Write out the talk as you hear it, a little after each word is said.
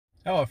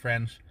Hello,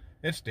 friends.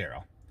 It's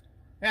Daryl.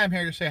 And I'm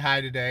here to say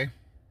hi today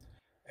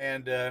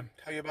and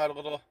tell you about a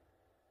little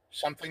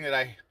something that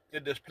I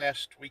did this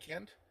past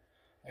weekend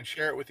and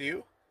share it with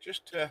you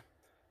just to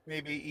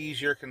maybe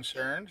ease your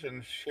concerns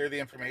and share the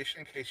information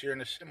in case you're in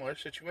a similar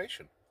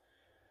situation.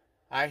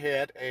 I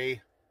had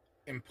a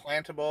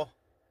implantable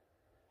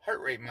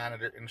heart rate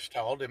monitor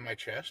installed in my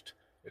chest.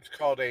 It's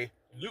called a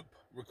loop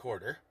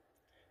recorder,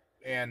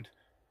 and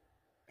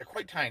they're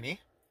quite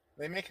tiny.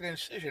 They make an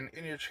incision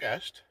in your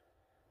chest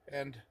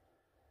and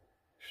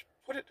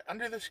put it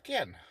under the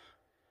skin.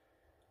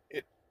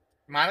 It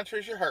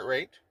monitors your heart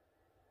rate,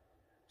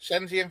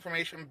 sends the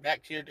information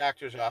back to your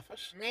doctor's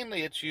office.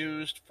 Mainly it's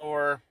used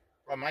for,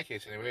 well, in my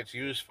case anyway, it's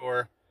used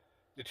for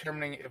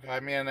determining if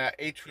I'm in an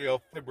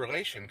atrial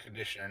fibrillation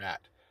condition or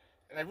not.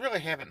 And I really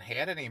haven't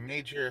had any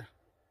major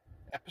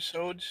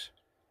episodes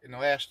in the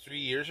last 3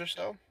 years or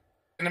so.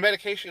 And the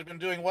medication has been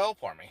doing well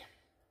for me.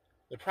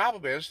 The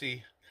problem is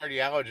the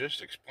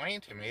cardiologist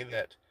explained to me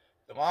that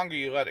the longer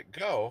you let it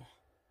go,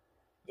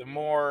 the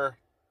more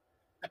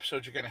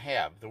episodes you're going to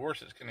have, the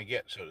worse it's going to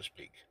get, so to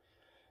speak.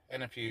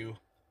 And if you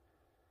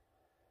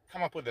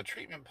come up with a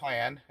treatment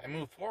plan and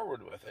move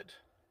forward with it,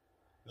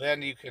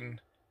 then you can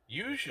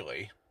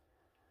usually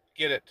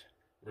get it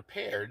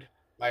repaired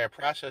by a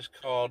process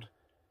called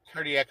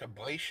cardiac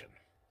ablation.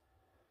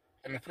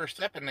 And the first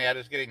step in that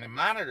is getting the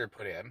monitor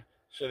put in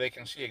so they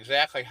can see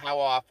exactly how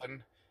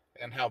often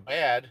and how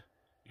bad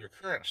your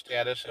current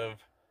status of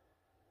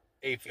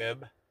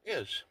AFIB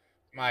is.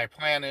 My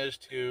plan is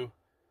to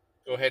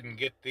go ahead and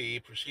get the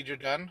procedure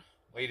done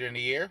later in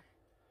the year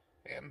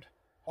and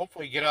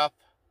hopefully get off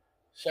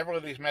several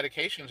of these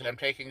medications I'm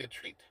taking to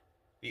treat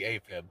the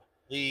AFib.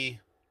 The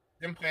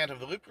implant of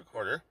the loop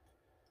recorder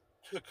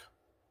took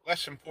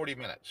less than 40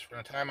 minutes from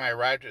the time I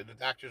arrived at the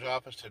doctor's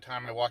office to the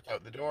time I walked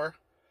out the door.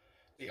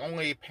 The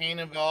only pain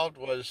involved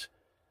was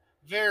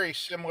very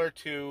similar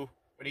to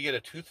when you get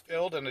a tooth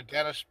filled and the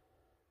dentist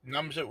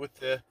numbs it with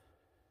the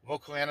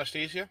local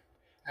anesthesia.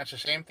 That's the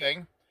same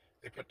thing.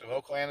 They put the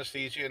local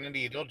anesthesia in the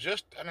needle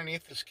just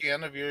underneath the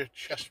skin of your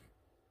chest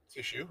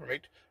tissue,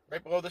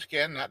 right below the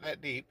skin, not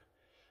that deep.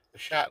 The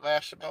shot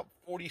lasts about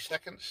 40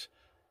 seconds.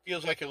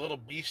 Feels like a little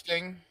bee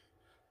sting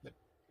that,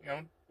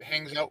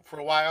 hangs out for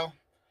a while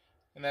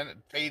and then it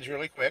fades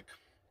really quick.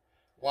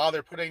 While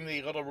they're putting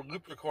the little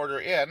loop recorder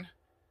in,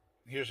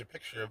 here's a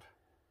picture of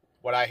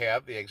what I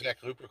have, the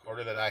exact loop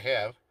recorder that I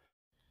have.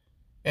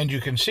 And you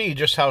can see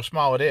just how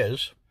small it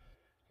is.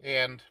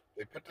 And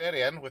they put that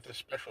in with a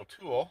special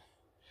tool.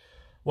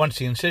 Once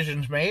the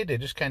incision's made, they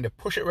just kind of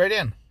push it right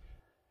in.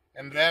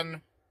 And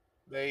then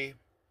they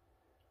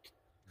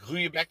glue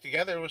you back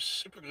together with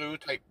super glue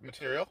type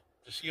material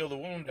to seal the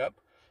wound up.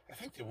 I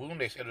think the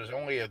wound, they said, was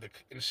only, the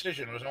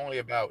incision was only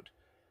about,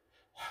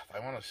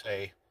 I want to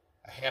say,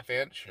 a half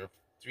inch or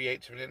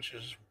 3/8 of an inch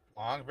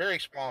long. Very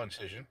small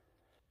incision.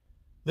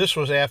 This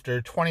was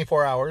after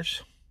 24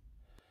 hours,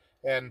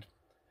 and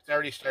it's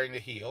already starting to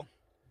heal.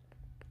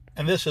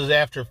 And this is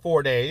after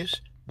 4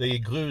 days. The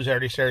glue's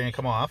already starting to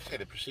come off. Okay,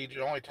 the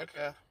procedure only took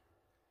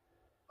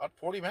about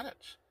 40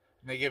 minutes.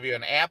 And they give you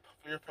an app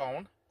for your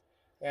phone,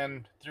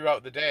 and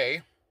throughout the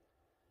day,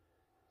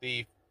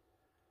 the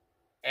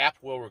app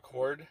will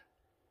record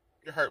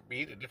your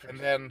heartbeat at different,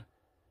 and then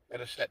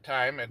at a set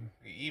time in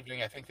the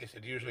evening, I think they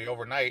said usually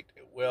overnight,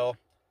 it will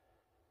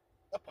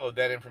upload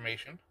that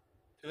information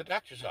to the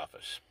doctor's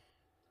office.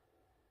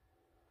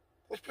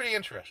 It's pretty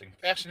interesting.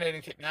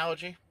 Fascinating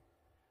technology.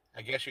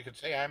 I guess you could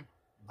say I'm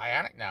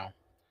bionic now.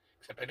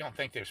 Except I don't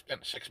think they've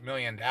spent $6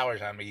 million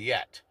on me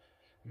yet.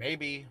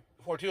 Maybe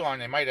before too long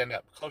they might end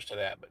up close to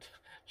that, but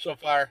so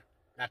far,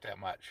 not that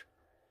much.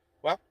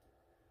 Well,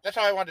 that's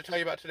all I wanted to tell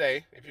you about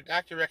today. If your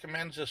doctor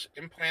recommends this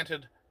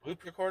implanted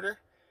loop recorder,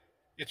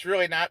 it's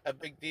really not a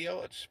big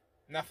deal. It's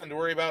nothing to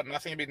worry about,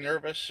 nothing to be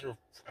nervous or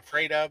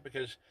afraid of,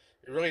 because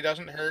it really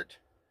doesn't hurt.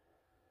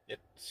 It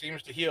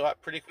seems to heal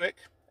up pretty quick,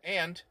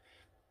 and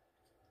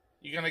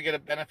you're going to get a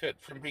benefit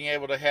from being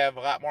able to have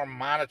a lot more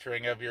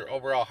monitoring of your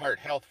overall heart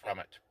health from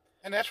it.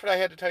 And that's what I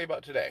had to tell you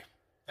about today.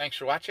 Thanks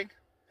for watching.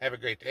 Have a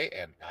great day,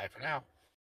 and bye for now.